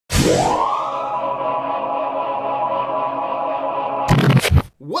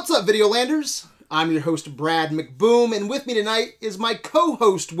What's up, Videolanders? I'm your host, Brad McBoom, and with me tonight is my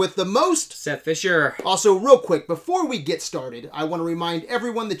co-host with the most, Seth Fisher. Also, real quick, before we get started, I want to remind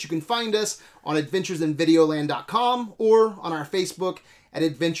everyone that you can find us on adventuresinvideoland.com or on our Facebook at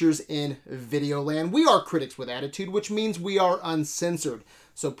Adventures in Videoland. We are critics with attitude, which means we are uncensored.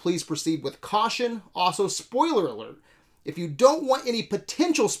 So please proceed with caution. Also, spoiler alert. If you don't want any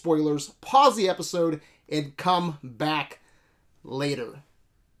potential spoilers, pause the episode and come back later.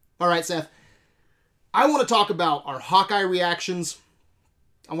 All right, Seth. I want to talk about our Hawkeye reactions.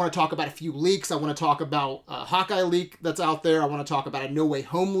 I want to talk about a few leaks. I want to talk about a Hawkeye leak that's out there. I want to talk about a No Way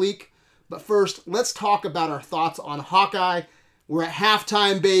Home leak. But first, let's talk about our thoughts on Hawkeye. We're at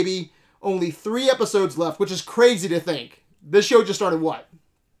halftime, baby. Only 3 episodes left, which is crazy to think. This show just started what?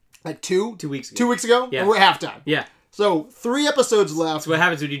 Like 2 weeks ago. 2 weeks ago? Yeah. And we're at halftime. Yeah. So 3 episodes left. That's what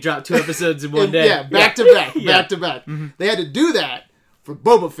happens when you drop 2 episodes in one day. Yeah, back to back, back to back. Mm-hmm. They had to do that for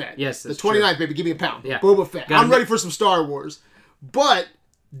Boba Fett. Yes, that's the 29th, baby. Give me a pound. Yeah. Boba Fett. I'm ready for some Star Wars. But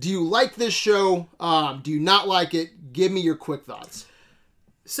do you like this show? Do you not like it? Give me your quick thoughts.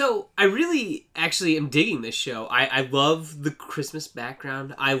 So, I really actually am digging this show. I love the Christmas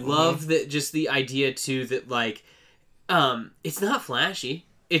background. I love that just the idea, too, that, like, it's not flashy.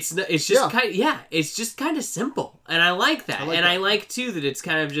 It's just kind of simple. And I like that. I like, too, that it's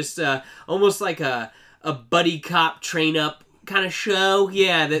kind of just almost like a buddy cop train up kind of show.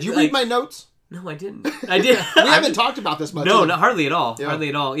 Yeah. That, did you read my notes? No, I didn't. I did. We haven't talked about this much. No, not hardly at all. Yeah. Hardly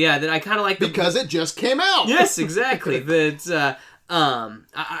at all. Yeah, that I kind of like because it just came out. Yes, exactly. That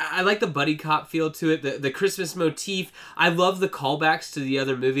I like the buddy cop feel to it. The Christmas motif. I love the callbacks to the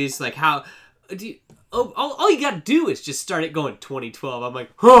other movies. Like how all you got to do is just start it going 2012. I'm like,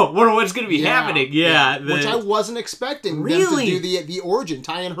 what's going to be happening? Yeah. Which I wasn't expecting really? them to do the origin,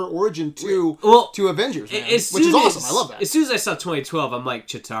 tie in her origin to Avengers, man, which is awesome. I love that. As soon as I saw 2012, I'm like,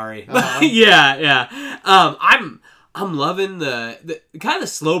 Chitauri. Yeah. I'm loving the kind of the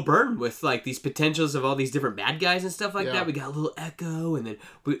slow burn with like these potentials of all these different bad guys and stuff like that. We got a little Echo, and then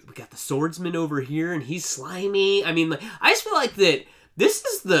we got the swordsman over here, and he's slimy. I mean, like, I just feel like that this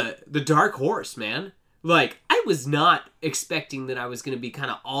is the dark horse, man. Like, I was not expecting that I was going to be kind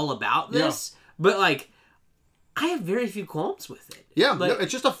of all about this, but, like, I have very few qualms with it. Yeah, like,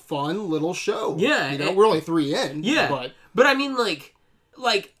 it's just a fun little show. Yeah. We're only 3 in. Yeah. But I mean, like,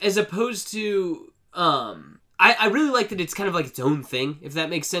 as opposed to, I really like that it's kind of like its own thing, if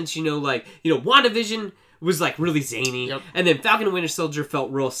that makes sense. WandaVision was, like, really zany, and then Falcon and Winter Soldier felt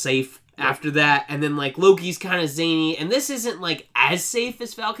real safe after that, and then like Loki's kind of zany, and this isn't like as safe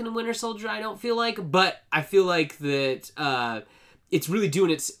as Falcon and Winter Soldier, I don't feel like, but I feel like that it's really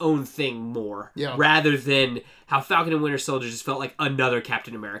doing its own thing more, rather than how Falcon and Winter Soldier just felt like another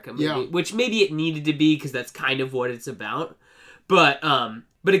Captain America movie, which maybe it needed to be because that's kind of what it's about, but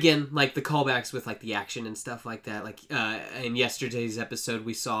again, like the callbacks with like the action and stuff like that, like in yesterday's episode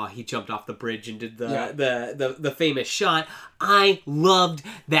we saw he jumped off the bridge and did the famous shot. I loved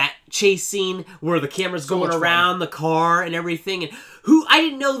that chase scene where the camera's going around the car and everything, and I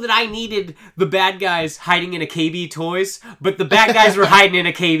didn't know that I needed the bad guys hiding in a KB Toys, but the bad guys were hiding in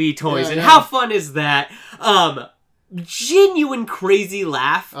a KB Toys, and how fun is that? Genuine crazy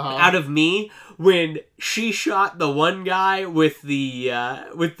laugh out of me when she shot the one guy with the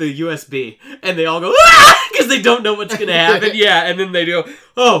USB, and they all go because they don't know what's gonna happen. And then they go,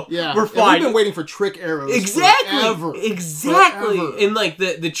 we're fine. We've been waiting for trick arrows exactly, forever. And like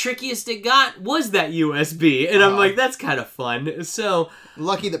the trickiest it got was that USB, and I'm like, that's kind of fun. So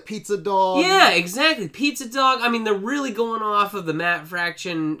Lucky the Pizza Dog. Yeah, exactly. Pizza Dog. I mean, they're really going off of the Matt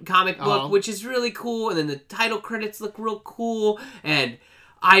Fraction comic book, which is really cool. And then the title credits look real cool. And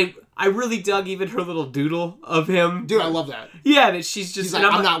I really dug even her little doodle of him. Dude, I love that. Yeah, that she's just... like,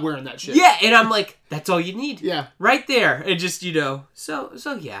 I'm not wearing that shit. Yeah, and I'm like, that's all you need. Yeah. Right there. And just, so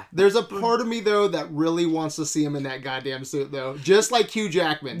yeah. There's a part of me, though, that really wants to see him in that goddamn suit, though. Just like Hugh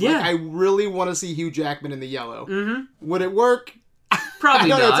Jackman. Yeah. Like, I really want to see Hugh Jackman in the yellow. Mm-hmm. Would it work? Probably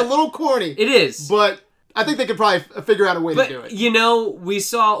not. It's a little corny. It is. But I think they could probably figure out a way to do it. We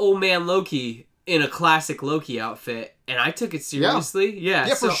saw Old Man Loki in a classic Loki outfit, and I took it seriously. Yeah,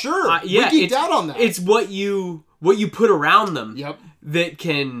 for sure. We geeked out on that. It's what you put around them. Yep. That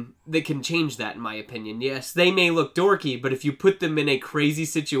can change that, in my opinion. Yes, they may look dorky, but if you put them in a crazy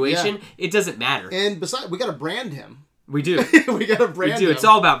situation, it doesn't matter. And besides, we got to brand him. We do. We got to brand him. It's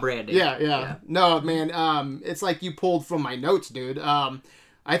all about branding. Yeah. No, man, it's like you pulled from my notes, dude.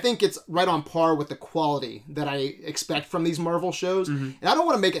 I think it's right on par with the quality that I expect from these Marvel shows. Mm-hmm. And I don't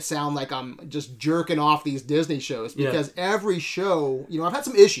want to make it sound like I'm just jerking off these Disney shows, because every show, I've had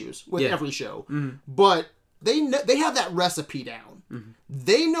some issues with every show, but they have that recipe down.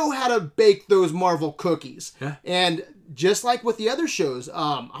 They know how to bake those Marvel cookies. Yeah. And just like with the other shows,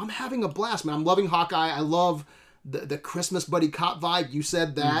 I'm having a blast, man. I'm loving Hawkeye. I love the Christmas buddy cop vibe. You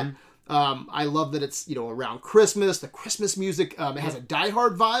said that. I love that it's, around Christmas, the Christmas music. It has a Die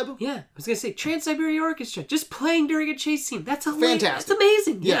Hard vibe. Yeah, I was going to say, Trans-Siberian Orchestra, just playing during a chase scene. That's hilarious. Fantastic. It's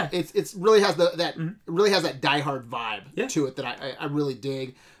amazing. Yeah. It's really has it really has that Die Hard vibe to it that I really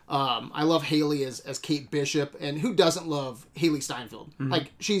dig. I love Haley as Kate Bishop, and who doesn't love Haley Steinfeld?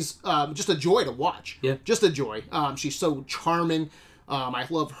 Like, she's just a joy to watch. Yeah. Just a joy. She's so charming. I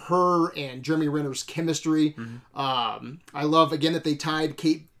love her and Jeremy Renner's chemistry. I love, again, that they tied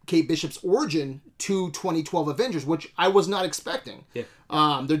Kate Bishop's origin to 2012 Avengers, which I was not expecting. Yeah.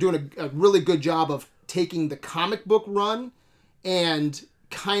 They're doing a really good job of taking the comic book run and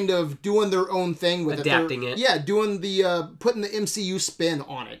kind of doing their own thing with adapting it. Yeah, doing the putting the MCU spin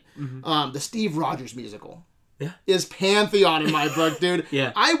on it. The Steve Rogers musical is pantheon in my book, dude.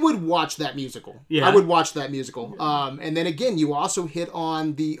 Yeah. I would watch that musical. Yeah. I would watch that musical. And then again, you also hit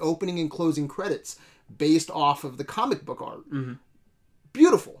on the opening and closing credits based off of the comic book art.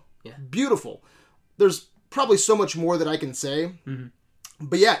 Beautiful. Yeah. Beautiful. There's probably so much more that I can say.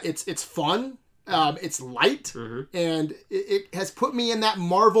 But yeah, it's fun. It's light. And it has put me in that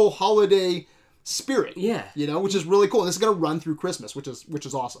Marvel holiday spirit. Yeah. Which is really cool. And this is going to run through Christmas, which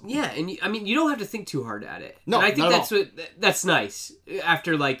is awesome. Yeah, and you don't have to think too hard at it. No, and I think not at that's nice.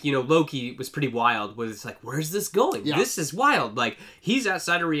 After Loki was pretty wild, where it's like, where's this going? Yeah. This is wild. Like, he's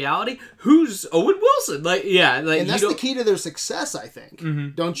outside of reality. Who's Owen Wilson? And that's the key to their success, I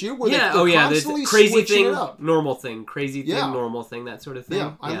think. Don't you? Where they're constantly the crazy switching thing, it up. normal thing, crazy thing, normal thing, that sort of thing.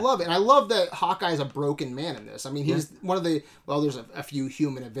 Yeah, I love it. And I love that Hawkeye's a broken man in this. I mean, he's one of the, there's a few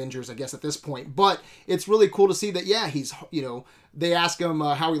human Avengers, I guess, at this point. But it's really cool to see that, he's, they ask him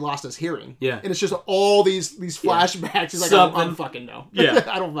how he lost his hearing. Yeah. And it's just all these flashbacks. He's like, I don't fucking know. Yeah.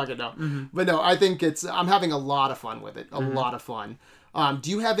 I don't fucking know. But no, I think I'm having a lot of fun with it. A lot of fun. Do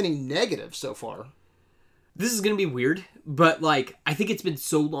you have any negatives so far? This is going to be weird, but, I think it's been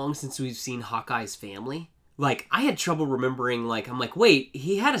so long since we've seen Hawkeye's family. I had trouble remembering, I'm like, wait,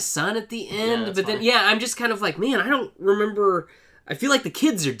 he had a son at the end? Yeah, but then, I'm just kind of like, man, I don't remember. I feel like the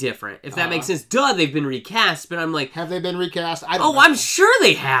kids are different, if that makes sense. Duh, they've been recast, but I'm like... Have they been recast? I don't know. I'm sure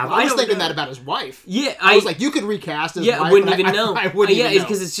they have. I was thinking that about his wife. Yeah, I was like, you could recast his wife. I wouldn't even know. I wouldn't even know. Yeah,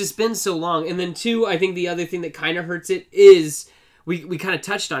 because it's just been so long. And then, two, I think the other thing that kind of hurts it is... We kind of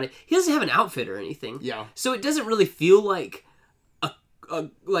touched on it. He doesn't have an outfit or anything. Yeah. So it doesn't really feel like a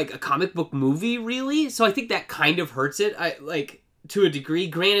comic book movie, really. So I think that kind of hurts it. To a degree.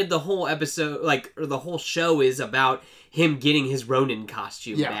 Granted, the whole episode, or the whole show is about him getting his Ronin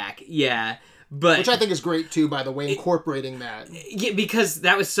costume back. Yeah. But which I think is great too, by the way, incorporating that. Yeah, because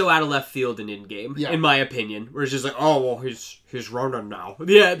that was so out of left field in Endgame, in my opinion. Where it's just like, he's Ronin now.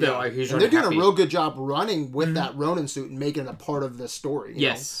 Yeah, he's and they're doing a real good job running with that Ronin suit and making it a part of the story.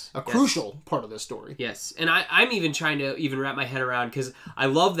 A crucial part of the story. Yes, and I'm even trying to wrap my head around, because I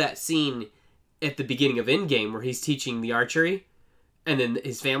love that scene at the beginning of Endgame where he's teaching the archery. And then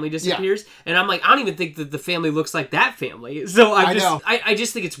his family disappears, and I'm like, I don't even think that the family looks like that family. So I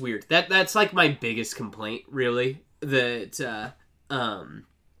just think it's weird. That's my biggest complaint, really. That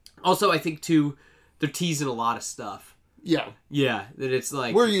also I think too, they're teasing a lot of stuff. Yeah, that it's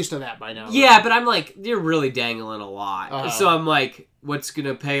like we're used to that by now. Yeah, right? But I'm like, you're really dangling a lot. So I'm like, what's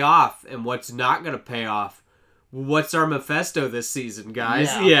gonna pay off and what's not gonna pay off? What's our Mephisto this season, guys?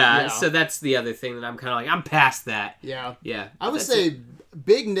 Yeah. So that's the other thing that I'm kind of like, I'm past that. Yeah. Yeah. I would say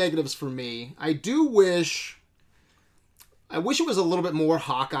big negatives for me. I wish it was a little bit more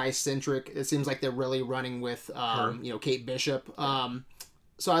Hawkeye-centric. It seems like they're really running with, Kate Bishop.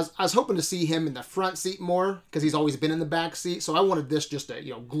 So I was hoping to see him in the front seat more, because he's always been in the back seat. So I wanted this just to,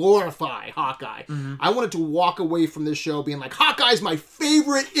 glorify Hawkeye. I wanted to walk away from this show being like, Hawkeye's my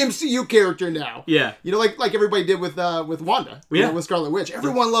favorite MCU character now. Yeah. Like everybody did with Wanda. With Scarlet Witch.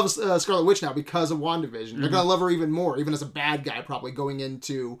 Everyone loves Scarlet Witch now because of WandaVision. They're going to love her even more, even as a bad guy, probably going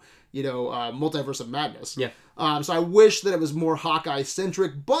into, Multiverse of Madness. Yeah. So I wish that it was more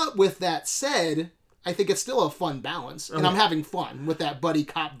Hawkeye-centric. But with that said... I think it's still a fun balance, and I'm having fun with that buddy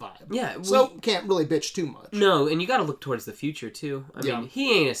cop vibe. Yeah, so can't really bitch too much. No, and you got to look towards the future too. I mean,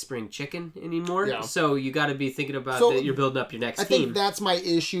 he ain't a spring chicken anymore, so you got to be thinking about that you're building up your next team. I think that's my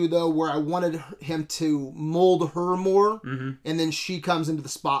issue though, where I wanted him to mold her more, and then she comes into the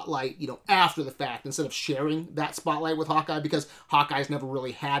spotlight, after the fact, instead of sharing that spotlight with Hawkeye, because Hawkeye's never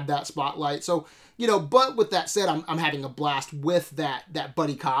really had that spotlight. So. But with that said, I'm having a blast with that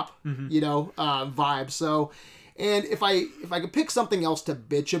buddy cop, vibe. So, and if I could pick something else to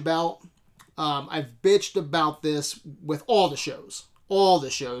bitch about, I've bitched about this with all the shows.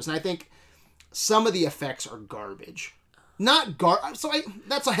 And I think some of the effects are garbage. Not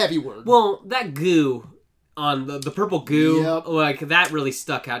that's a heavy word. Well, that goo on the purple goo, like that really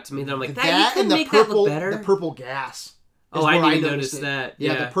stuck out to me. Then I'm like, that you can make that look better. The purple gas. Oh, I didn't even notice that.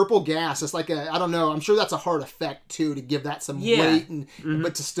 Yeah, the purple gas. It's like I don't know. I'm sure that's a hard effect too, to give that some weight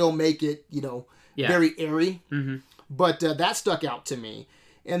but to still make it, very airy. Mm-hmm. But that stuck out to me.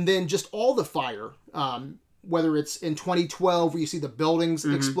 And then just all the fire, whether it's in 2012 where you see the buildings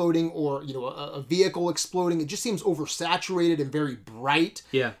exploding or, a vehicle exploding, it just seems oversaturated and very bright.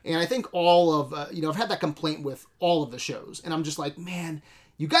 Yeah. And I think all of, I've had that complaint with all of the shows. And I'm just like, man,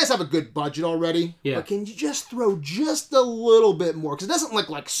 you guys have a good budget already. Yeah. But can you just throw just a little bit more? Because it doesn't look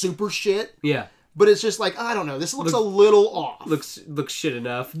like super shit. Yeah. But it's just like, I don't know. This looks a little off. Looks shit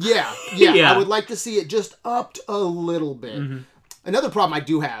enough. Yeah. I would like to see it just upped a little bit. Mm-hmm. Another problem I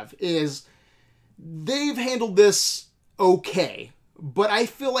do have is they've handled this okay, but I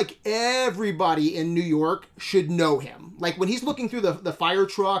feel like everybody in New York should know him. Like when he's looking through the fire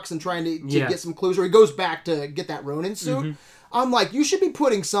trucks and trying to get some clues, or he goes back to get that Ronin suit, I'm like, you should be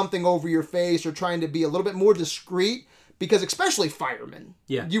putting something over your face or trying to be a little bit more discreet, because especially firemen,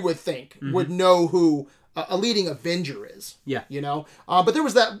 you would think, would know who a leading Avenger is. Yeah. But there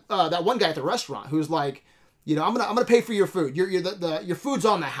was that one guy at the restaurant who's like, I'm gonna pay for your food. Your food's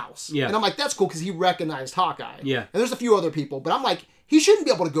on the house. Yeah. And I'm like, that's cool because he recognized Hawkeye. Yeah. And there's a few other people, but I'm like, he shouldn't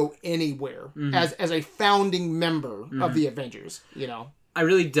be able to go anywhere as a founding member of the Avengers. I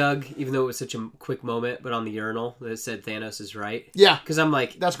really dug, even though it was such a quick moment, but on the urinal that said Thanos is right. Yeah. Because I'm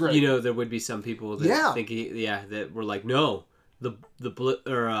like, that's great. There would be some people that think that were like, no, the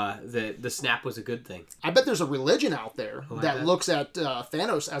snap was a good thing. I bet there's a religion out there that looks at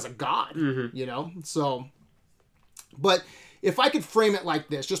Thanos as a god. So. But if I could frame it like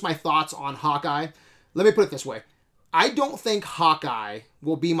this, just my thoughts on Hawkeye, let me put it this way. I don't think Hawkeye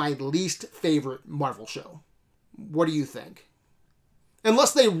will be my least favorite Marvel show. What do you think?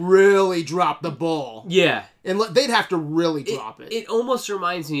 Unless they really drop the ball. Yeah. And they'd have to really drop it. It almost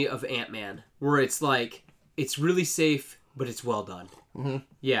reminds me of Ant-Man, where it's like, it's really safe, but it's well done. Mm-hmm.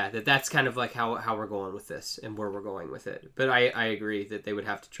 Yeah, that's kind of like how we're going with this and where we're going with it. But I agree that they would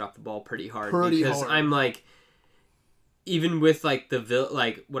have to drop the ball pretty hard. Because I'm like... Even with like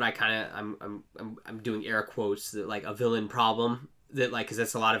what I kind of I'm doing air quotes that like a villain problem that like because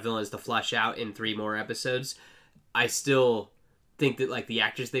that's a lot of villains to flush out in 3 more episodes. I still think that like the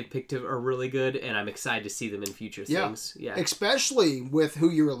actors they've picked are really good, and I'm excited to see them in future things. Yeah, especially with who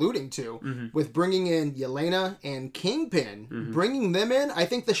you're alluding to, with bringing in Yelena and Kingpin, bringing them in. I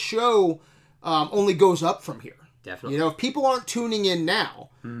think the show only goes up from here. Definitely. If people aren't tuning in now,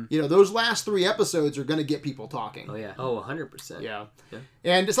 those last 3 episodes are going to get people talking. Oh, yeah. Oh, 100%. Yeah.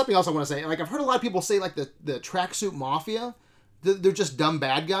 And something else I want to say. Like, I've heard a lot of people say, like, the tracksuit mafia, they're just dumb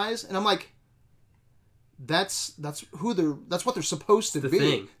bad guys. And I'm like, that's what they're supposed to be.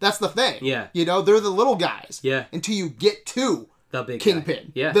 Thing. That's the thing. Yeah. They're the little guys. Yeah. Until you get to the big Kingpin.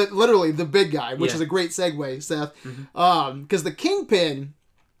 Guy. Yeah. Literally the big guy, which is a great segue, Seth. Because the Kingpin...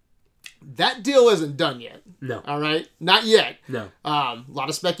 That deal isn't done yet. No. All right? Not yet. No. A lot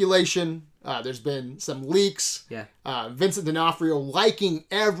of speculation. There's been some leaks. Yeah. Vincent D'Onofrio liking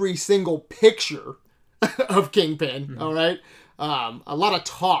every single picture of Kingpin. All right? A lot of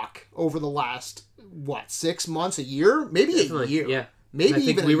talk over the last, 6 months, a year? Maybe Definitely. A year. Yeah. Maybe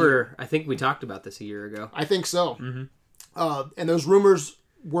even a year. I think we talked about this a year ago. I think so. And those rumors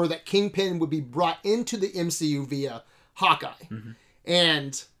were that Kingpin would be brought into the MCU via Hawkeye.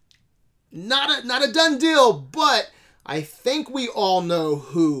 And... Not a done deal, but I think we all know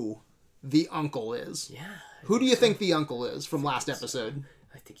who the uncle is. Yeah. Who do you think the uncle is from last episode?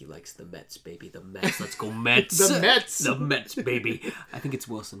 I think he likes the Mets, baby. The Mets. Let's go Mets. The Mets. The Mets, baby. I think it's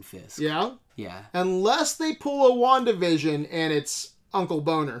Wilson Fisk. Yeah? Yeah. Unless they pull a WandaVision and it's Uncle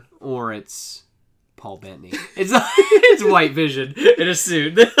Boner. Or it's Paul Bettany. It's White Vision in a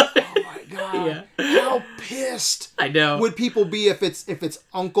suit. Oh my god. Yeah. How pissed I know would people be if it's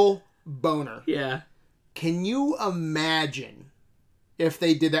Uncle Boner? Yeah. Can you imagine if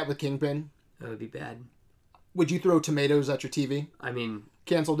they did that with Kingpin? That would be bad. Would you throw tomatoes at your TV? I mean...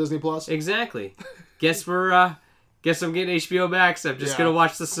 Cancel Disney Plus? Exactly. Guess I'm getting HBO Max. I'm just gonna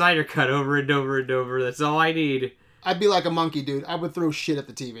watch the Snyder Cut over and over and over. That's all I need. I'd be like a monkey, dude. I would throw shit at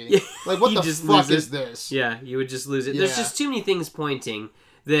the TV. Like, what the fuck is this? Yeah, you would just lose it. Yeah. There's just too many things pointing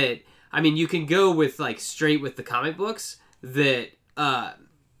that... I mean, you can go with, like, straight with the comic books that...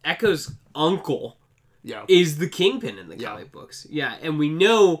 Echo's uncle is the Kingpin in the comic books. Yeah, and we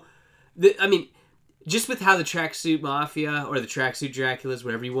know that, I mean, just with how the tracksuit mafia or the tracksuit Draculas,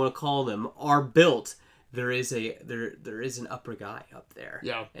 whatever you want to call them, are built, there is an upper guy up there.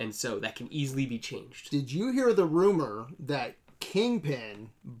 Yeah. And so that can easily be changed. Did you hear the rumor that Kingpin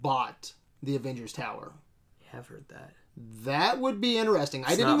bought the Avengers Tower? I have heard that. That would be interesting.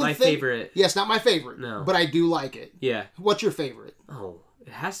 It's not my favorite. Yeah, it's not my favorite. No. But I do like it. Yeah. What's your favorite? Oh, it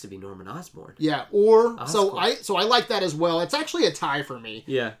has to be Norman Osborn. Yeah, or Oscorp. so I like that as well. It's actually a tie for me.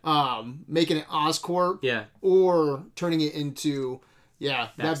 Yeah. Making it Oscorp. Yeah. Or turning it into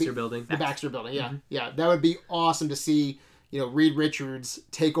Baxter Building. The Baxter Building. Yeah. Mm-hmm. Yeah, that would be awesome to see, Reed Richards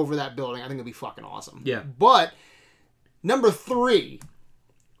take over that building. I think it'd be fucking awesome. Yeah. But number 3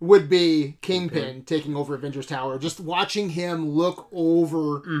 would be Kingpin taking over Avengers Tower. Just watching him look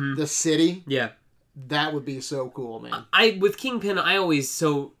over the city. Yeah. That would be so cool, man. With Kingpin,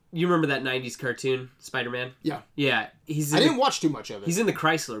 you remember that 90s cartoon, Spider-Man? Yeah. Yeah. I didn't watch too much of it. He's in the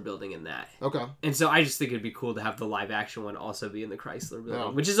Chrysler building in that. Okay. And so I just think it'd be cool to have the live action one also be in the Chrysler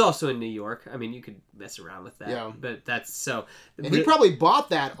building, which is also in New York. I mean, you could mess around with that. Yeah. But that's so... And he probably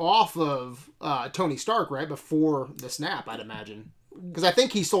bought that off of Tony Stark, right? Before the snap, I'd imagine. Because I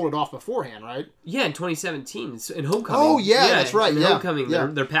think he sold it off beforehand, right? Yeah, in 2017, in Homecoming. Oh, yeah, that's right. In Homecoming,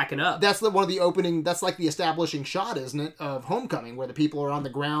 they're packing up. That's one of the opening, that's like the establishing shot, isn't it, of Homecoming, where the people are on the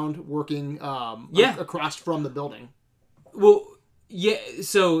ground working across from the building. Well, yeah,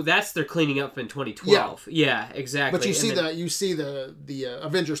 so they're cleaning up in 2012. Yeah, exactly. But you see the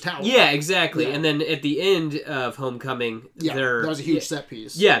Avengers Tower. Yeah, exactly. Yeah. And then at the end of Homecoming, that was a huge set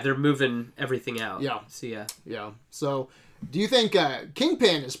piece. Yeah, they're moving everything out. Yeah. So, yeah. Yeah. So... Do you think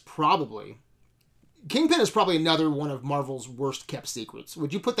Kingpin is probably another one of Marvel's worst kept secrets?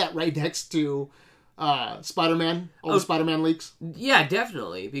 Would you put that right next to Spider-Man? All the Spider-Man leaks? Yeah,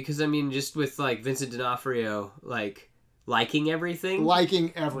 definitely. Because I mean, just with like Vincent D'Onofrio liking everything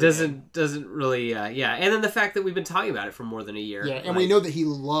doesn't really and then the fact that we've been talking about it for more than a year. Yeah, and we know that he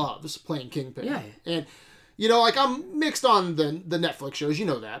loves playing Kingpin. Yeah, and I'm mixed on the Netflix shows. You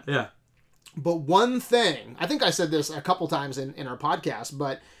know that. Yeah. But one thing, I think I said this a couple times in our podcast,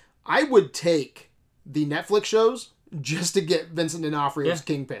 but I would take the Netflix shows just to get Vincent D'Onofrio's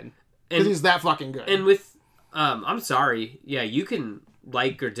Kingpin. Because he's that fucking good. And with, I'm sorry, you can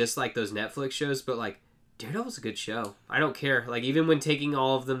like or dislike those Netflix shows, but like, Daredevil's a good show. I don't care. Like, even when taking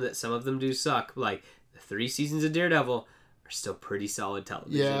all of them, that some of them do suck, like, the 3 seasons of Daredevil are still pretty solid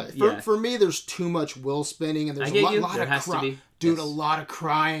television. Yeah, for me, there's too much wheel spinning, and there's a lot of crying. Dude, a lot of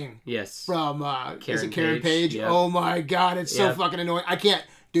crying. Yes. From, is it Karen Page? Yep. Oh my god, it's so fucking annoying. I can't,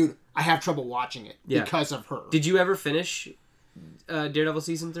 dude, I have trouble watching it because of her. Did you ever finish Daredevil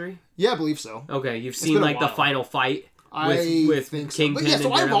Season 3? Yeah, I believe so. Okay, you've seen, like, the final fight with Kingpin. So.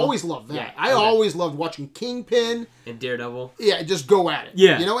 So I've always loved that. Yeah, I always loved watching Kingpin and Daredevil. Yeah, just go at it.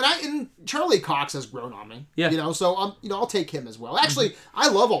 Yeah, and Charlie Cox has grown on me. Yeah, so I'll take him as well. Actually, I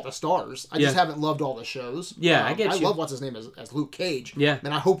love all the stars. I just haven't loved all the shows. Yeah, I get you. I love what's his name as Luke Cage. Yeah,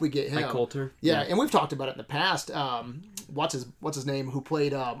 and I hope we get him. Mike Coulter. Yeah, and we've talked about it in the past. What's his name? Who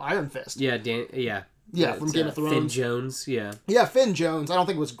played Iron Fist? Yeah, Yeah, from Game of Thrones. Finn Jones. Yeah, Finn Jones. I don't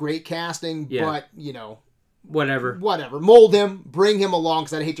think it was great casting, but Whatever. Mold him, bring him along,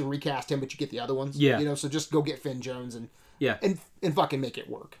 because I'd hate to recast him, but you get the other ones. Yeah. So just go get Finn Jones and fucking make it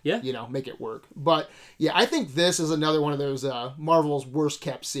work. Yeah. Make it work. But, I think this is another one of those Marvel's worst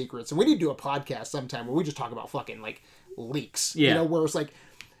kept secrets. And we need to do a podcast sometime where we just talk about fucking, like, leaks. Yeah. Where it's like,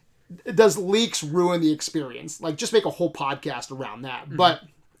 does leaks ruin the experience? Like, just make a whole podcast around that. Mm-hmm. But,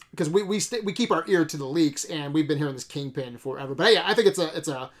 because we keep our ear to the leaks, and we've been hearing this Kingpin forever. But, I think it's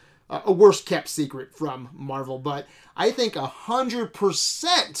a worst kept secret from Marvel, but I think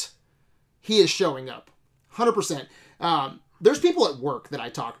 100% he is showing up. 100%. There's people at work that I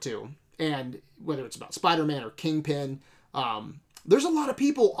talk to, and whether it's about Spider-Man or Kingpin, there's a lot of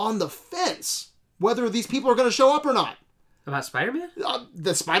people on the fence whether these people are going to show up or not. About Spider-Man?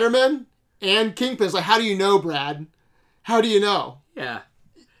 The Spider-Man and Kingpin is like, how do you know, Brad? How do you know? Yeah.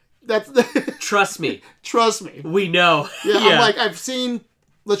 That's Trust me. Trust me. We know. Yeah, I'm like, I've seen,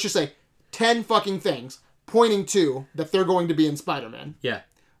 let's just say, 10 fucking things pointing to that they're going to be in Spider-Man. Yeah.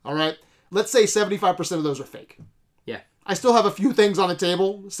 All right? Let's say 75% of those are fake. Yeah. I still have a few things on the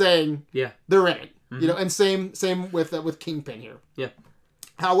table saying they're in it. Mm-hmm. And same with Kingpin here. Yeah.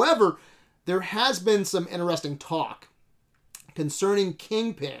 However, there has been some interesting talk concerning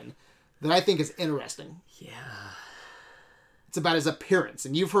Kingpin that I think is interesting. Yeah. It's about his appearance,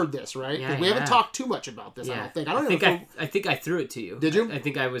 and you've heard this, right? Because we haven't talked too much about this. Yeah. I don't think. I think I threw it to you. Did you? I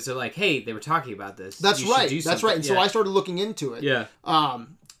think I was like, "Hey, they were talking about this. That's right. That's right." And so I started looking into it. Yeah.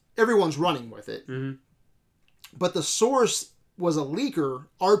 Everyone's running with it, mm-hmm. but the source was a leaker,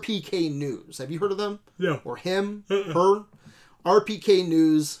 RPK News. Have you heard of them? Yeah. Or him? Her? RPK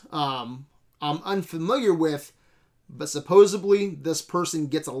News, I'm unfamiliar with, but supposedly this person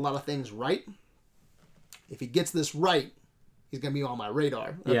gets a lot of things right. If he gets this right, he's going to be on my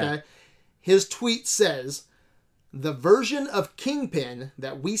radar. Okay? Yeah. His tweet says, the version of Kingpin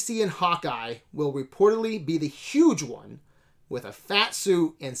that we see in Hawkeye will reportedly be the huge one with a fat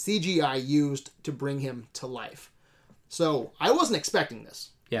suit and CGI used to bring him to life. So, I wasn't expecting this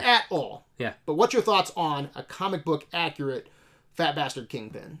at all. Yeah. But what's your thoughts on a comic book accurate fat bastard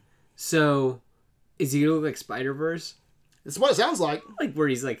Kingpin? So, is he going to look like Spider-Verse? It's what it sounds like. Like where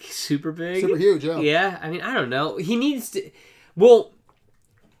he's like super big? Super huge, yeah. Yeah, I mean, I don't know. He needs to... Well,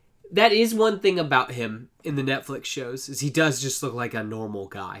 that is one thing about him in the Netflix shows, is he does just look like a normal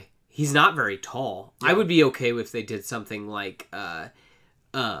guy. He's not very tall. Yeah. I would be okay if they did something like, you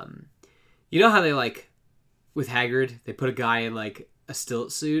know how they like, with Haggard, they put a guy in like a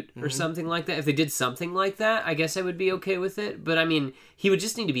stilt suit or something like that? If they did something like that, I guess I would be okay with it. But I mean, he would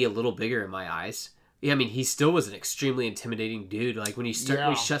just need to be a little bigger in my eyes. Yeah, I mean, he still was an extremely intimidating dude. Like when he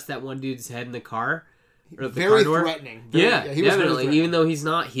shuts that one dude's head in the car. Very threatening. He was definitely. Even though he's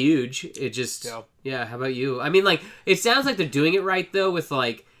not huge, it just... Yeah, how about you? I mean, like, it sounds like they're doing it right, though, with,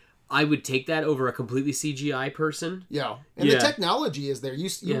 like, I would take that over a completely CGI person. Yeah. And the technology is there.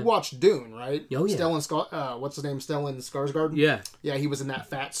 You watched Dune, right? Oh, yeah. What's his name? Stellan Skarsgård? Yeah. Yeah, he was in that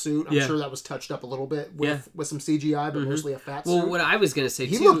fat suit. I'm sure that was touched up a little bit with some CGI, but mostly a fat suit. Well, what I was going to say,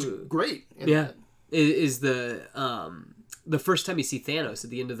 he looked great in that. Is the first time you see Thanos at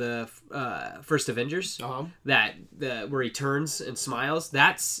the end of the first Avengers, where he turns and smiles,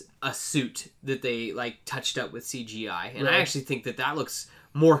 that's a suit that they like touched up with CGI, and I actually think that looks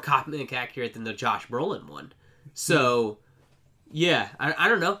more comic accurate than the Josh Brolin one. So, I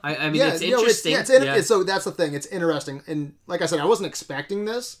don't know. I mean, it's interesting. So that's the thing. It's interesting, and like I said, I wasn't expecting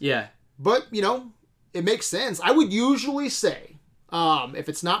this. Yeah, but it makes sense. I would usually say, if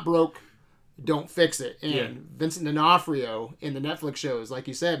it's not broke, don't fix it. And Vincent D'Onofrio in the Netflix shows, like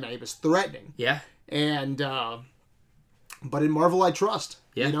you said, man, he was threatening. Yeah. And but in Marvel I trust.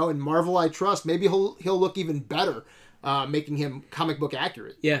 Yeah. In Marvel I trust. Maybe he'll look even better, making him comic book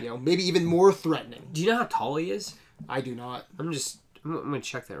accurate. Yeah. Maybe even more threatening. Do you know how tall he is? I do not. I'm gonna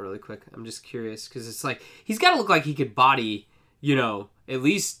check that really quick. I'm just curious because it's like he's got to look like he could body, at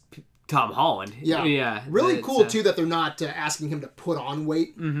least Tom Holland. Yeah. Really cool, too, that they're not asking him to put on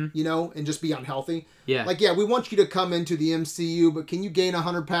weight, and just be unhealthy. Yeah. Like, we want you to come into the MCU, but can you gain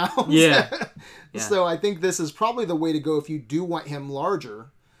 100 pounds? Yeah. So I think this is probably the way to go if you do want him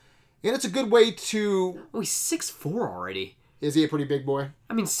larger. And it's a good way to... Oh, he's 6'4" already. Is he a pretty big boy?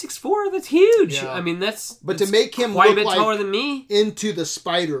 I mean, 6'4", that's huge. Yeah. I mean, that's to make him quite look a bit like taller than me. Into the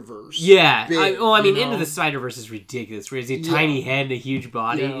Spider-Verse. Yeah. Big, Into the Spider-Verse is ridiculous. Where he's a tiny head and a huge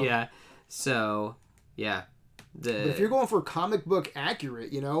body. Yeah. So, yeah. But if you're going for comic book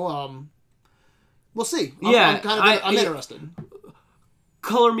accurate, we'll see. I'm interested.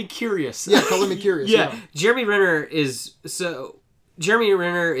 Color me curious. Yeah, color me curious. Yeah. Jeremy Renner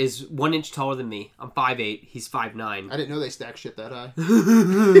is 1 inch taller than me. I'm 5'8". He's 5'9". I didn't know they stack shit that high.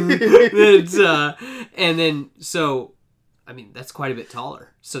 And then, so, I mean, that's quite a bit taller.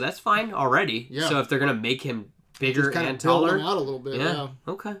 So that's fine already. Yeah. So if they're going to make him bigger and taller. Him out a little bit. Yeah.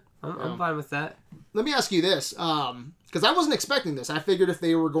 Okay. I'm fine with that. Let me ask you this, because I wasn't expecting this. I figured if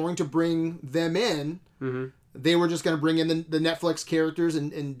they were going to bring them in, they were just going to bring in the Netflix characters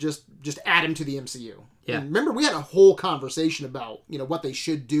and just add them to the MCU. Yeah. And remember, we had a whole conversation about what they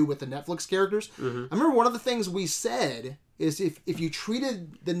should do with the Netflix characters. I remember one of the things we said is if you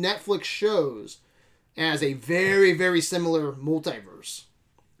treated the Netflix shows as a very, very similar multiverse,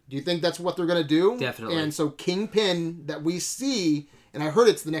 do you think that's what they're going to do? Definitely. And so Kingpin that we see... And I heard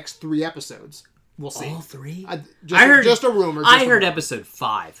it's the next 3 episodes. We'll see. All 3? Just a rumor. I heard episode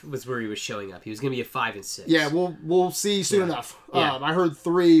 5 was where he was showing up. He was going to be a 5 and 6. Yeah, we'll see soon enough. Yeah. I heard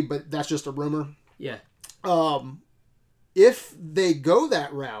 3, but that's just a rumor. Yeah. If they go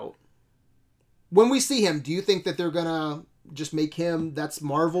that route, when we see him, do you think that they're going to just make him, that's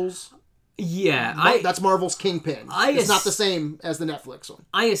Marvel's? Yeah. That's Marvel's Kingpin. It's not the same as the Netflix one.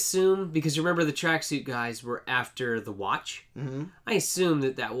 I assume, because remember the tracksuit guys were after the watch? Mm-hmm. I assume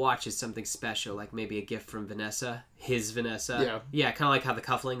that watch is something special, like maybe a gift from Vanessa. His Vanessa. Yeah. Yeah, kind of like how the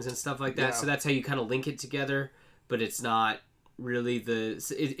cufflinks and stuff like that. Yeah. So that's how you kind of link it together, but it's not really it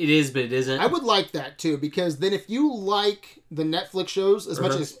is, but it isn't. I would like that too, because then if you like the Netflix shows as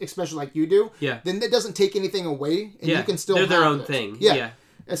much as, especially like you do, then it doesn't take anything away, and you can still they're their have own it. thing. Yeah.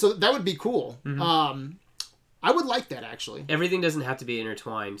 And so that would be cool. Mm-hmm. I would like that, actually. Everything doesn't have to be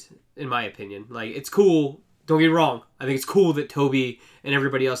intertwined, in my opinion. Like, it's cool. Don't get me wrong. I think it's cool that Toby and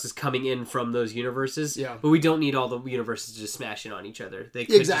everybody else is coming in from those universes. Yeah. But we don't need all the universes to just smash in on each other. They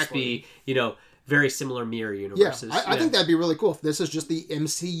could just be, very similar mirror universes. Yeah, I think that'd be really cool if this is just the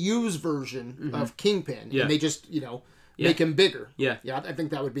MCU's version of Kingpin. Yeah. And they just, make him bigger. Yeah. Yeah, I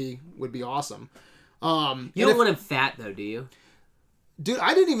think that would be awesome. You don't want him fat, though, do you? Dude,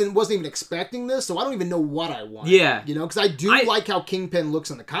 I wasn't even expecting this, so I don't even know what I want. Yeah. Because I like how Kingpin looks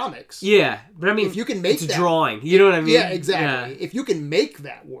in the comics. Yeah, but I mean, if you can make it's drawing. You know what I mean? Yeah, exactly. Yeah. If you can make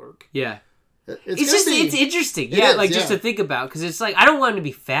that work. Yeah. It's interesting. Just to think about, because it's like, I don't want him to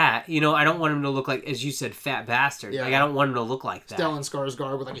be fat. I don't want him to look like, as you said, fat bastard. Yeah. Like, I don't want him to look like that. Stellan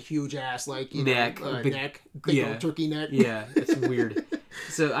Skarsgård with like a huge ass, neck, big old turkey neck. Yeah, it's weird.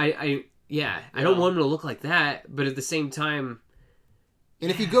 So I don't want him to look like that, but at the same time. And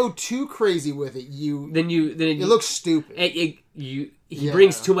if you go too crazy with it, it looks stupid. He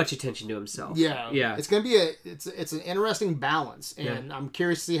brings too much attention to himself. Yeah, yeah. It's gonna be it's an interesting balance, and I'm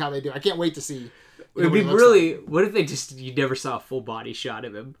curious to see how they do. I can't wait to see. It would be really. Like. What if you never saw a full body shot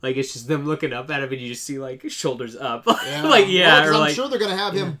of him? Like it's just them looking up at him, and you just see like shoulders up. I'm sure they're gonna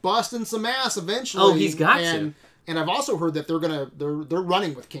have him busting some ass eventually. Oh, he's got to. And I've also heard that they're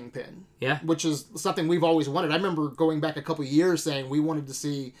running with Kingpin. Yeah. Which is something we've always wanted. I remember going back a couple of years saying we wanted to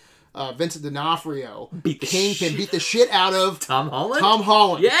see Vincent D'Onofrio beat the shit out of Tom Holland. Tom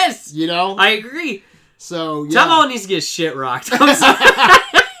Holland. Yes. I agree. So yeah. Tom Holland needs to get shit rocked. I'm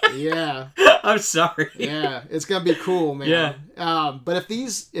sorry. Yeah. I'm sorry. Yeah. It's gonna be cool, man. Yeah. But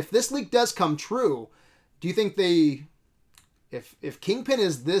if this leak does come true, do you think if Kingpin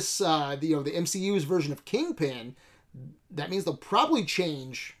is this, the MCU's version of Kingpin, that means they'll probably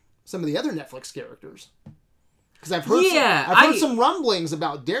change some of the other Netflix characters. Because I've heard some rumblings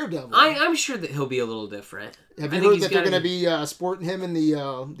about Daredevil. I'm sure that he'll be a little different. Have you heard that they're going to be sporting him in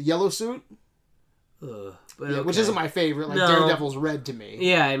the yellow suit? Which isn't my favorite. Like Daredevil's red to me.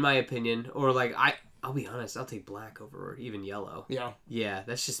 Yeah, in my opinion. Or like I'll be honest, I'll take black over even yellow. Yeah. Yeah,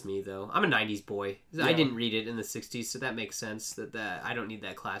 that's just me, though. I'm a 90s boy. Yeah. I didn't read it in the 60s, so that makes sense that I don't need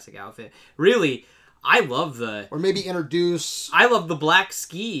that classic outfit. Really, I love Or maybe introduce... I love the black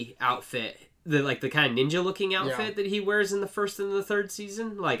ski outfit. The kind of ninja-looking outfit that he wears in the first and the third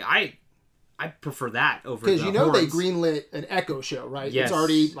season. Like, I prefer that over the Because they greenlit an Echo show, right? Yes. It's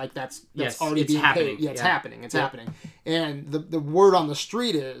already, that's already being happening. paid. Yeah, it's happening. It's happening. And the word on the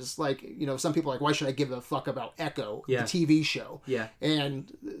street is, like, some people are like, why should I give a fuck about Echo, the TV show? Yeah.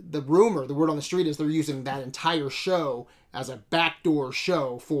 And the word on the street is they're using that entire show as a backdoor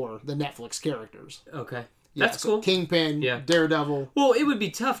show for the Netflix characters. Okay. Yeah, that's cool. Kingpin, Daredevil. Well, it would be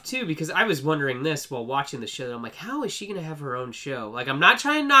tough, too, because I was wondering this while watching the show. I'm like, how is she going to have her own show? Like, I'm not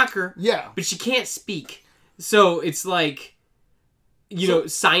trying to knock her. Yeah. But she can't speak. So it's like,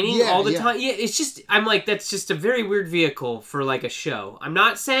 signing all the time. Yeah, it's just, I'm like, that's just a very weird vehicle for, like, a show. I'm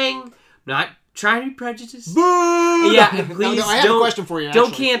not trying to be prejudiced. Boo! Yeah, please I have a question for you, actually.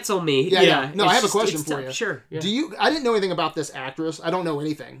 Don't cancel me. Yeah. No, I have a question for you. Sure. Yeah. I didn't know anything about this actress. I don't know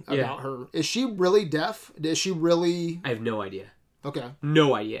anything about her. Is she really deaf? Is she really... I have no idea. Okay.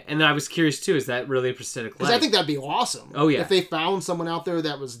 No idea. And I was curious, too, is that really a prosthetic leg? Because I think that'd be awesome. Oh, yeah. If they found someone out there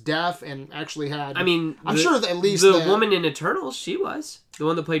that was deaf and actually had... I mean... I'm sure that at least... The woman in Eternals, she was. The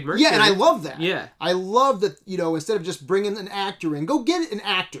one that played Mercury. Yeah, and I love that. Yeah. I love that, instead of just bringing an actor in, go get an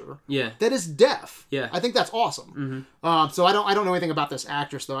actor that is deaf. Yeah. I think that's awesome. Mm-hmm. So I don't know anything about this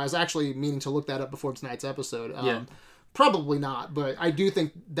actress, though. I was actually meaning to look that up before tonight's episode. Probably not, but I do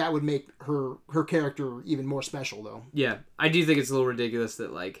think that would make her character even more special, though. Yeah, I do think it's a little ridiculous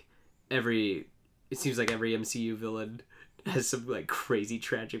that, like, it seems like every MCU villain has some, like, crazy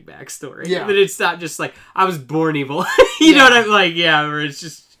tragic backstory. Yeah. That it's not just, like, I was born evil. you know what I'm like? Yeah, or it's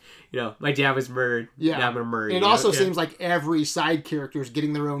just, my dad was murdered. Yeah. Now I'm going to murder you. It also seems like every side character is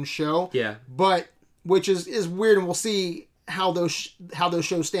getting their own show. Yeah. But, which is weird, and we'll see how those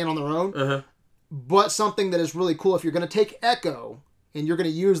shows stand on their own. Uh-huh. But something that is really cool, if you're going to take Echo and you're going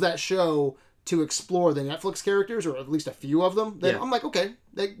to use that show to explore the Netflix characters, or at least a few of them, then I'm like, okay,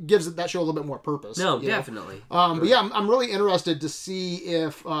 that gives that show a little bit more purpose. No, definitely. But yeah, I'm really interested to see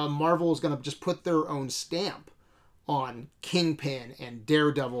if Marvel is going to just put their own stamp on Kingpin and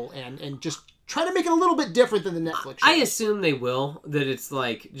Daredevil and just try to make it a little bit different than the Netflix show. I assume they will, that it's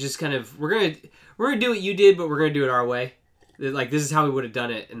like, just kind of, we're gonna do what you did, but we're going to do it our way. Like, this is how we would have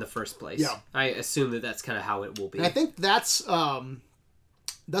done it in the first place. Yeah. I assume that that's kind of how it will be. And I think that's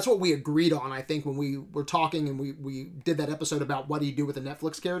what we agreed on, I think, when we were talking and we did that episode about what do you do with the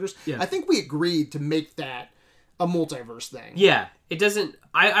Netflix characters. Yeah. I think we agreed to make that a multiverse thing. Yeah. It doesn't...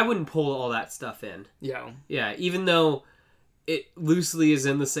 I wouldn't pull all that stuff in. Yeah. Yeah, even though it loosely is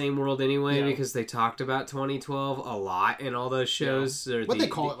in the same world anyway because they talked about 2012 a lot in all those shows. Yeah. What they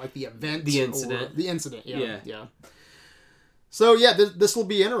call it, like the event, the incident, the incident. Yeah. So yeah, this will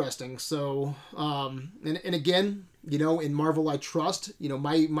be interesting. So and again, in Marvel I trust.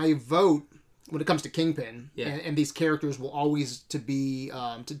 My vote when it comes to Kingpin and these characters will always to be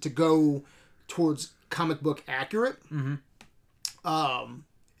to go towards comic book accurate. Mm-hmm.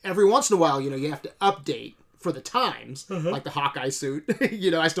 Every once in a while, you have to update for the times, like the Hawkeye suit.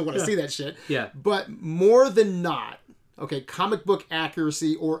 I still want to see that shit. Yeah. But more than not, comic book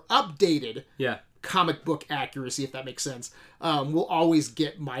accuracy or updated comic book accuracy, if that makes sense, will always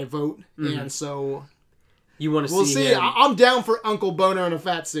get my vote. Mm-hmm. And so you want to we'll see see. him. I'm down for Uncle Boner in a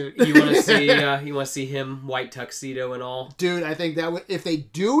fat suit. You want to see him white tuxedo and all, dude. I think that if they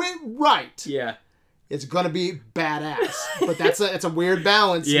do it right, it's gonna be badass. But it's a weird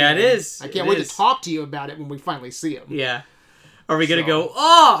balance. Yeah, man. It is. I can't wait to talk to you about it when we finally see him. Yeah. Are we gonna go?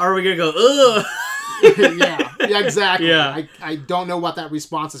 Oh, or are we gonna go? Ugh. yeah, exactly. Yeah. I don't know what that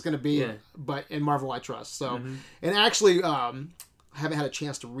response is gonna be, but in Marvel I trust. So, and actually, I haven't had a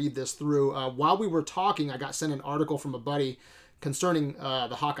chance to read this through. While we were talking, I got sent an article from a buddy concerning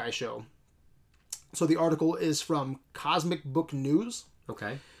the Hawkeye show. So the article is from Cosmic Book News.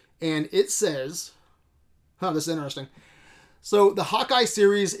 Okay. And it says, this is interesting. So the Hawkeye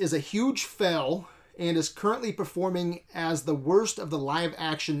series is a huge fail and is currently performing as the worst of the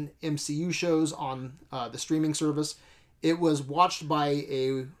live-action MCU shows on the streaming service. It was watched by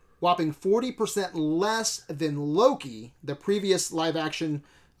a whopping 40% less than Loki, the previous live-action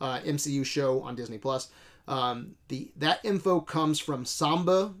MCU show on Disney+. That info comes from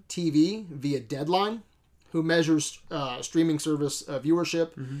Samba TV via Deadline, who measures streaming service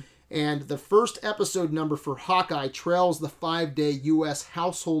viewership. Mm-hmm. And the first episode number for Hawkeye trails the 5-day U.S.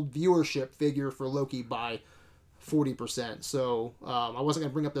 household viewership figure for Loki by 40%. So I wasn't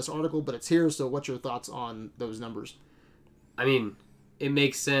going to bring up this article, but it's here. So what's your thoughts on those numbers? I mean, it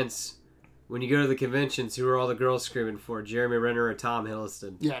makes sense. When you go to the conventions, who are all the girls screaming for? Jeremy Renner or Tom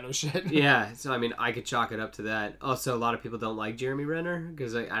Hiddleston? Yeah, no shit. Yeah, so I mean, I could chalk it up to that. Also, a lot of people don't like Jeremy Renner,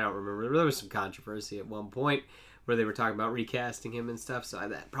 because I don't remember. There was some controversy at one point where they were talking about recasting him and stuff, so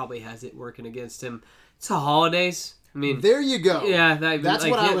that probably has it working against him. It's the holidays. I mean, there you go. Yeah, that's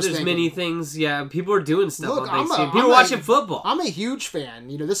what I was there's thinking. Many things. Yeah, people are doing stuff Look, on Thanksgiving. People are watching football. I'm a huge fan.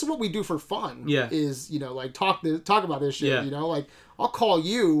 This is what we do for fun. Yeah. Is like talk about this shit. Yeah. Like I'll call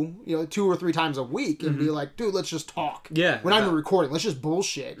you, 2 or 3 times a week and be like, dude, let's just talk. Yeah. We're not even recording. Let's just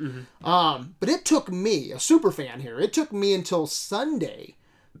bullshit. Mm-hmm. But it took me, a super fan here. It took me until Sunday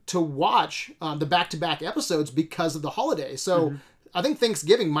to watch the back-to-back episodes because of the holiday. So. I think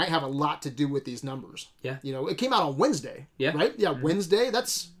Thanksgiving might have a lot to do with these numbers. Yeah. It came out on Wednesday. Yeah. Right? Yeah, Wednesday.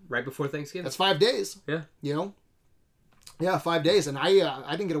 That's... right before Thanksgiving. That's 5 days. Yeah. Yeah, 5 days. And I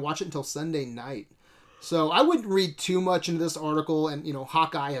didn't get to watch it until Sunday night. So I wouldn't read too much into this article. And,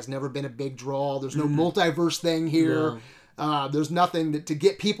 Hawkeye has never been a big draw. There's no multiverse thing here. No. There's nothing to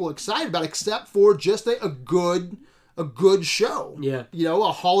get people excited about except for just a good show. Yeah.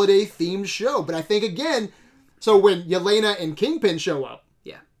 A holiday-themed show. But I think, again... So when Yelena and Kingpin show up,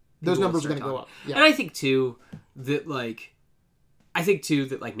 those numbers are going to go up. Yeah. And I think too that negativity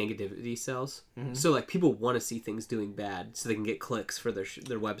sells. Mm-hmm. So people want to see things doing bad, so they can get clicks for their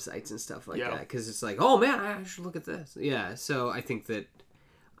websites and stuff like that. Because it's like, oh man, I should look at this. Yeah. So I think that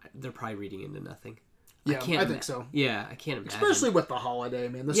they're probably reading into nothing. Yeah, I think so. Yeah, I can't imagine. Especially with the holiday,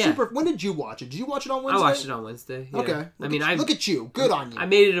 man. When did you watch it? Did you watch it on Wednesday? I watched it on Wednesday. Yeah. Okay. Look at you. Good on you. I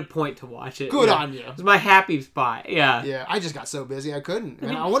made it a point to watch it. Good on you. It was my happy spot. Yeah. Yeah, I just got so busy I couldn't.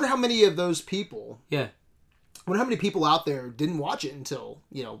 And I wonder how many of those people... Yeah. I wonder how many people out there didn't watch it until,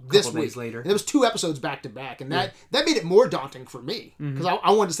 this week. Days later. And there was 2 episodes back to back, and that made it more daunting for me because I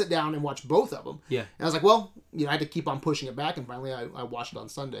wanted to sit down and watch both of them. Yeah. And I was like, well, I had to keep on pushing it back, and finally I watched it on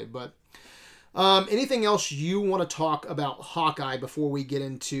Sunday. But anything else you want to talk about Hawkeye before we get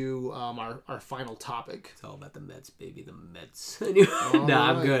into our final topic? It's all about the Mets, baby, the Mets. No,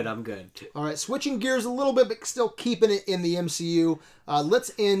 right. I'm good. All right, switching gears a little bit, but still keeping it in the MCU.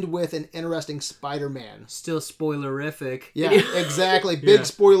 Let's end with an interesting Spider-Man. Still spoilerific. Yeah, exactly. Big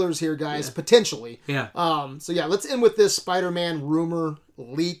spoilers here, guys, potentially. Yeah. Let's end with this Spider-Man rumor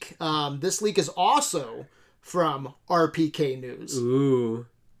leak. This leak is also from RPK News. Ooh.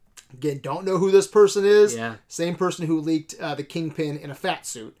 Again, don't know who this person is. Yeah. Same person who leaked the Kingpin in a fat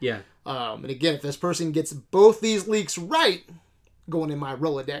suit. Yeah. And again, if this person gets both these leaks right, going in my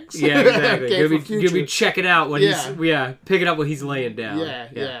Rolodex. Yeah, exactly. You'll be checking out what he's picking up what he's laying down.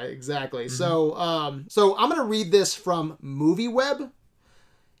 Yeah, exactly. Mm-hmm. So I'm gonna read this from MovieWeb.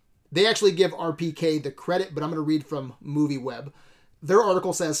 They actually give RPK the credit, but I'm going to read from MovieWeb. Their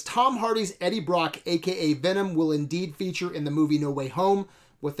article says, Tom Hardy's Eddie Brock, a.k.a. Venom, will indeed feature in the movie No Way Home,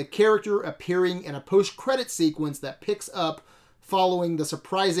 with the character appearing in a post-credit sequence that picks up following the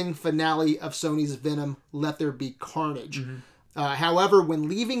surprising finale of Sony's Venom, Let There Be Carnage. However, when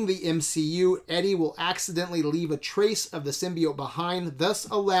leaving the MCU, Eddie will accidentally leave a trace of the symbiote behind, thus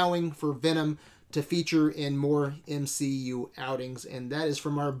allowing for Venom to feature in more MCU outings. And that is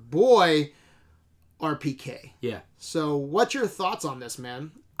from our boy, RPK. Yeah. So, what's your thoughts on this,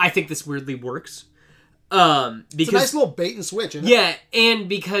 man? I think this weirdly works. Because it's a nice little bait and switch, isn't it? Yeah, and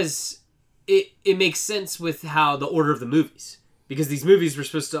because it makes sense with how the order of the movies. Because these movies were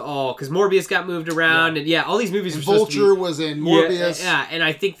supposed to all... Because Morbius got moved around, and all these movies were supposed to be... Vulture was in Morbius. Yeah, and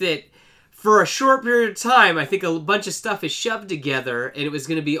I think that for a short period of time, I think a bunch of stuff is shoved together, and it was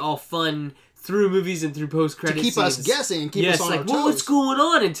going to be all fun through movies and through post-credit scenes. To keep us guessing and keep us on our toes. Well, what's going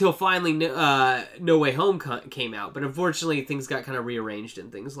on? Until finally No Way Home came out. But unfortunately, things got kind of rearranged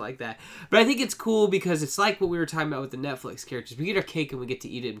and things like that. But I think it's cool because it's like what we were talking about with the Netflix characters. We get our cake and we get to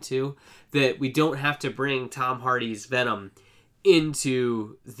eat it too. That we don't have to bring Tom Hardy's Venom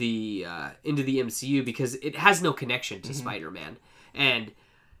into the MCU because it has no connection to Spider-Man. And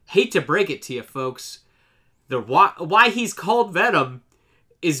hate to break it to you folks, why he's called Venom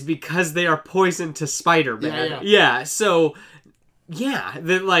is because they are poison to Spider-Man. So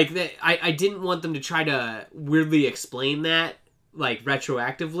I didn't want them to try to weirdly explain that like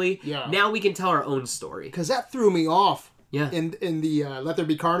retroactively. Now we can tell our own story, because that threw me off. In the Let There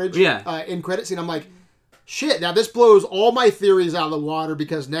Be Carnage in credit scene. I'm like, shit, now this blows all my theories out of the water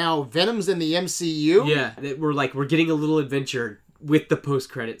because now Venom's in the MCU. We're getting a little adventure with the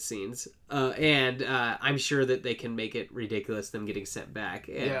post-credit scenes. And I'm sure that they can make it ridiculous, them getting sent back.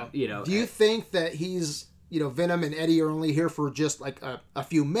 And, Do you think that he's, Venom and Eddie are only here for just like a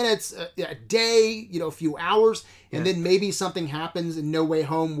few minutes, a day, a few hours, and then maybe something happens in No Way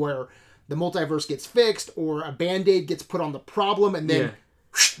Home where the multiverse gets fixed or a Band-Aid gets put on the problem and then...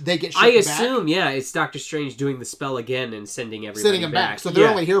 they get shipped I assume, back. It's Doctor Strange doing the spell again and sending everybody back. So they're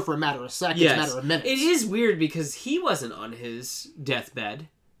only here for a matter of seconds, a matter of minutes. It is weird because he wasn't on his deathbed.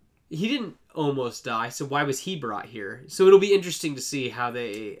 He didn't almost die, so why was he brought here? So it'll be interesting to see how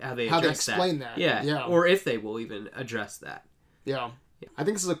they explain that. Yeah. Or if they will even address that. Yeah. I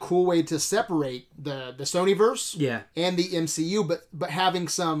think this is a cool way to separate the Sonyverse and the MCU, but having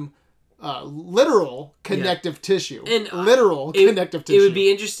some... literal connective tissue. And connective tissue. It would be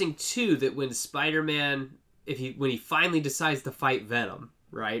interesting too that when Spider-Man, when he finally decides to fight Venom,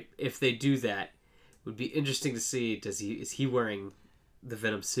 right? If they do that, it would be interesting to see is he wearing the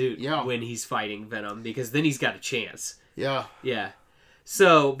Venom suit when he's fighting Venom, because then he's got a chance. Yeah.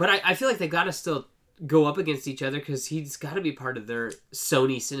 So, but I feel like they got to still go up against each other because he's got to be part of their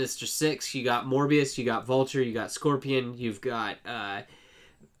Sony Sinister Six. You got Morbius, you got Vulture, you got Scorpion, you've got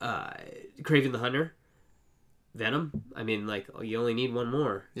Kraven the Hunter, Venom. I mean, like, you only need one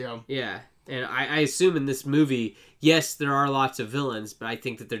more. Yeah. And I assume in this movie, yes, there are lots of villains, but I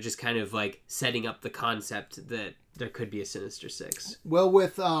think that they're just kind of like setting up the concept that there could be a Sinister Six. Well,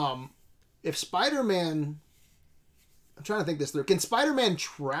 with if Spider-Man, I'm trying to think this through. Can Spider-Man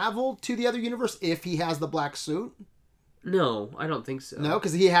travel to the other universe if he has the black suit? No, I don't think so. No,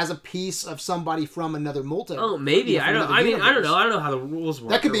 because he has a piece of somebody from another multiverse. Oh, maybe. I don't know. I don't know how the rules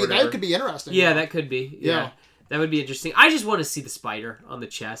work. That could be interesting. Yeah, that could be. Yeah. That would be interesting. I just want to see the spider on the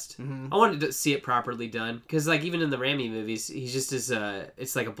chest. I wanted to see it properly done. Because, like, even in the Raimi movies, he's just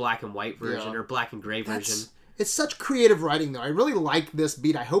it's like a black and white version or black and gray version. It's such creative writing, though. I really like this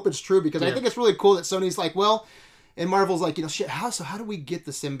beat. I hope it's true because I think it's really cool that Sony's like, well... And Marvel's like, shit, how do we get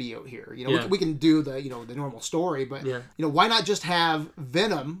the symbiote here? We can do the, the normal story, but, why not just have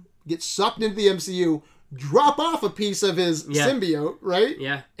Venom get sucked into the MCU, drop off a piece of his symbiote, right?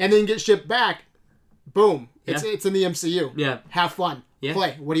 Yeah. And then get shipped back. Boom. It's in the MCU. Yeah. Have fun. Yeah.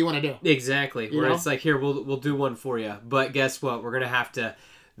 Play. What do you want to do? Exactly. It's like, here, we'll do one for you. But guess what? We're going to have to...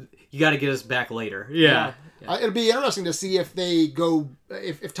 You got to get us back later. Yeah. It'll be interesting to see if they go...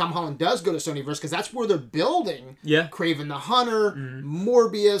 If Tom Holland does go to Sonyverse, because that's where they're building Kraven the Hunter,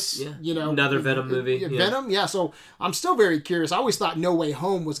 Morbius, Another Venom movie. Venom, So I'm still very curious. I always thought No Way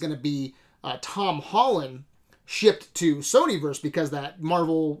Home was going to be Tom Holland shipped to Sonyverse because that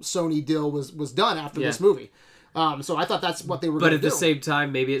Marvel-Sony deal was done after this movie. So I thought that's what they were going to do. But at the same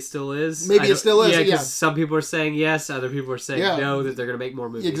time, maybe it still is. Maybe it still is, Yeah, because some people are saying yes, other people are saying no, that they're going to make more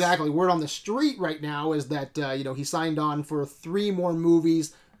movies. Exactly. Word on the street right now is that, he signed on for 3 more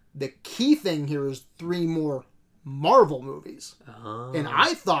movies. The key thing here is 3 more Marvel movies. Oh. And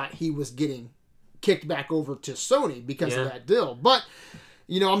I thought he was getting kicked back over to Sony because of that deal. But...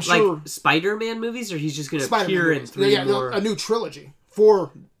 I'm sure like Spider-Man movies, or he's just going to appear in 3 more. A new trilogy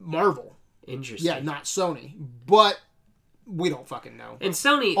for Marvel. Interesting. Yeah, not Sony, but we don't fucking know. And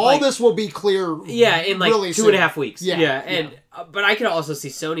Sony, all this will be clear. Yeah, in like really 2.5 weeks. Yeah, and but I could also see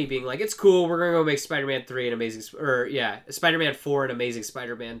Sony being like, it's cool. We're gonna go make Spider-Man 3 and Spider-Man 4 and Amazing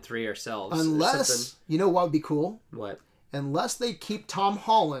Spider-Man 3 ourselves. Unless you know what would be cool. What? Unless they keep Tom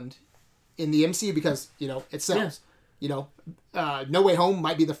Holland in the MCU because it sells. Yeah. No Way Home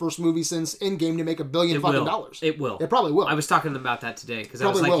might be the first movie since Endgame to make $1 billion fucking dollars. It will. It probably will. I was talking about that today because I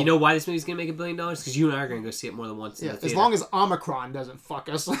was like, you know why this movie's gonna make $1 billion? Because you and I are gonna go see it more than once. In the theater. As long as Omicron doesn't fuck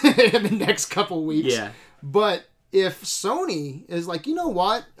us in the next couple weeks. Yeah. But if Sony is like, you know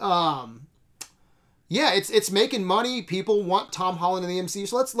what? It's making money. People want Tom Holland in the MCU,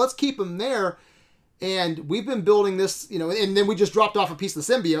 so let's keep him there. And we've been building this, and then we just dropped off a piece of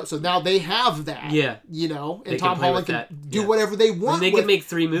the symbiote, so now they have that. Yeah. And Tom Holland can do whatever they want. And they can make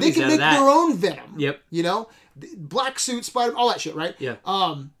 3 movies out of that. They can make their own Venom. Yep. Black suit, Spider, all that shit, right? Yeah.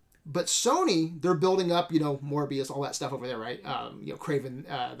 But Sony, they're building up, Morbius, all that stuff over there, right? Kraven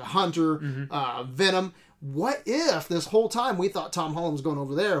the Hunter, Venom. What if this whole time we thought Tom Holland was going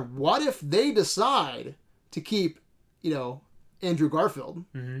over there? What if they decide to keep, Andrew Garfield?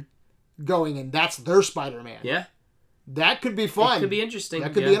 Mm-hmm. Going, and that's their Spider-Man. Yeah. That could be fun. It could be interesting.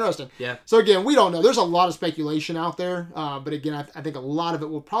 That could be interesting. Yeah. So again, we don't know. There's a lot of speculation out there. But again, I think a lot of it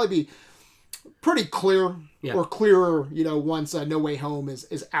will probably be pretty clear or clearer, once No Way Home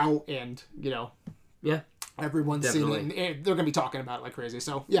is out and, everyone's seen it. And they're going to be talking about it like crazy.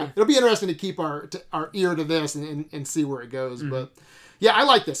 So it'll be interesting to keep our ear to this and see where it goes. Mm-hmm. But yeah, I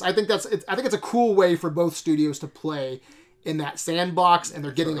like this. I think it's a cool way for both studios to play in that sandbox, and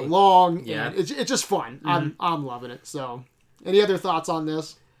they're getting along. Yeah, and it's just fun. Mm-hmm. I'm loving it. So, any other thoughts on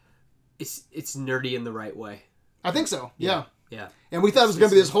this? It's nerdy in the right way. I think so. Yeah. Yeah. And we thought it was going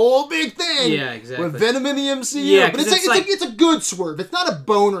to be this whole big thing. Yeah, exactly. With Venom in the MCU. Yeah, but it's a good swerve. It's not a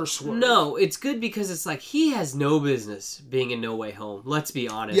boner swerve. No, it's good because it's like he has no business being in No Way Home. Let's be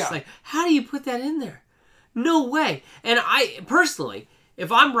honest. Yeah. Like, how do you put that in there? No way. And I personally,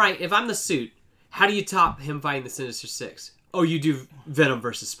 if I'm the suit, how do you top him fighting the Sinister Six? Oh, you do Venom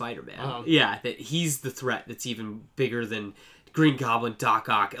versus Spider-Man. Yeah, that he's the threat that's even bigger than Green Goblin, Doc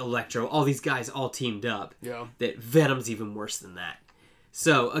Ock, Electro, all these guys all teamed up. Yeah. That Venom's even worse than that.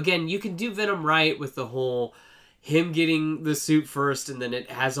 So, again, you can do Venom right with the whole him getting the suit first, and then it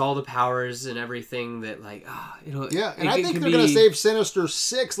has all the powers and everything that, like, and I think they're going to save Sinister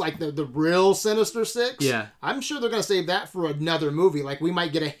Six, like the real Sinister Six. Yeah. I'm sure they're going to save that for another movie. Like, we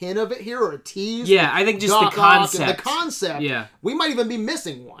might get a hint of it here or a tease. Yeah, I think just the concept. The concept. Yeah. We might even be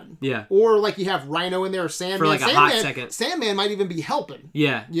missing one. Yeah. Or, like, you have Rhino in there or Sandman. For, like, a hot second. Sandman might even be helping.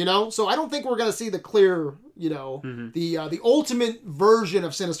 Yeah. So I don't think we're going to see the clear, the ultimate version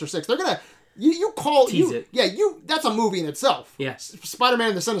of Sinister Six. They're going to... You call tease it. Yeah, that's a movie in itself. Yeah. Spider-Man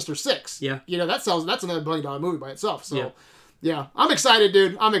and the Sinister Six. Yeah. That's another $1 billion movie by itself. So yeah. I'm excited,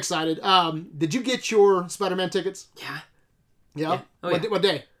 dude. I'm excited. Did you get your Spider-Man tickets? Yeah. Yeah? Oh, what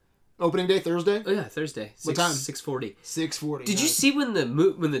day? Opening day, Thursday? Oh yeah, Thursday. What time? 6:40. 6:40. Did you see when the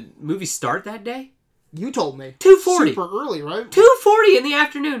movies start that day? You told me. 2:40. Super early, right? 2:40 in the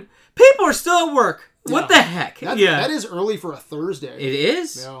afternoon. People are still at work. What the heck? That is early for a Thursday. It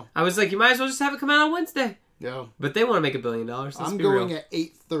is? Yeah. I was like, you might as well just have it come out on Wednesday. Yeah. But they want to make $1 billion. I'm going at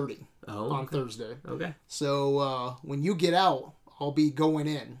 8:30 on okay. Thursday. Okay. So when you get out, I'll be going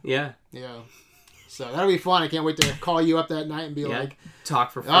in. Yeah. Yeah. So that'll be fun. I can't wait to call you up that night and be like...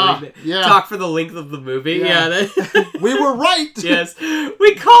 Talk for free. Talk for the length of the movie. Yeah. We were right. Yes.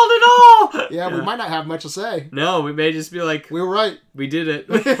 We called it all. Yeah, we might not have much to say. No, we may just be like... We were right. We did it.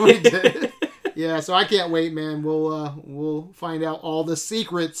 We did it. Yeah, so I can't wait, man. We'll find out all the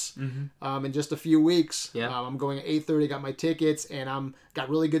secrets in just a few weeks. Yeah. I'm going at 8:30. Got my tickets, and I'm got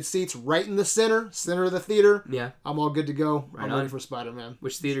really good seats right in the center of the theater. Yeah. I'm all good to go. Right I'm on. ready for Spider-Man.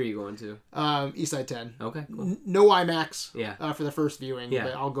 Which theater are you going to? Eastside 10. Okay, cool. No IMAX. Yeah. For the first viewing. Yeah.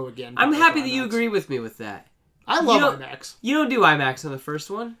 But I'll go again. I'm happy that you agree with me with that. I love IMAX. You don't do IMAX on the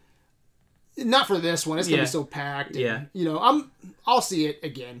first one? Not for this one. It's gonna be so packed. And, I'll see it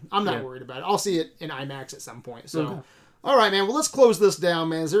again. I'm not worried about it. I'll see it in IMAX at some point. So, okay. All right, man. Well, let's close this down,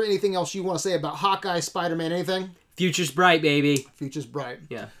 man. Is there anything else you want to say about Hawkeye, Spider-Man, anything? Future's bright, baby. Future's bright.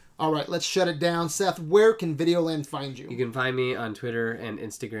 Yeah. All right, let's shut it down. Seth, where can Videoland find you? You can find me on Twitter and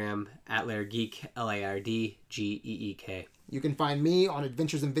Instagram at LairdGeek, LairdGeek. You can find me on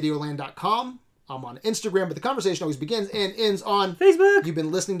adventuresinvideoland.com. I'm on Instagram, but the conversation always begins and ends on Facebook. You've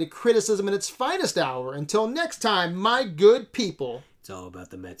been listening to Criticism in its finest hour. Until next time, my good people. It's all about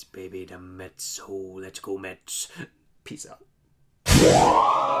the Mets, baby. The Mets. Oh, let's go Mets. Peace out.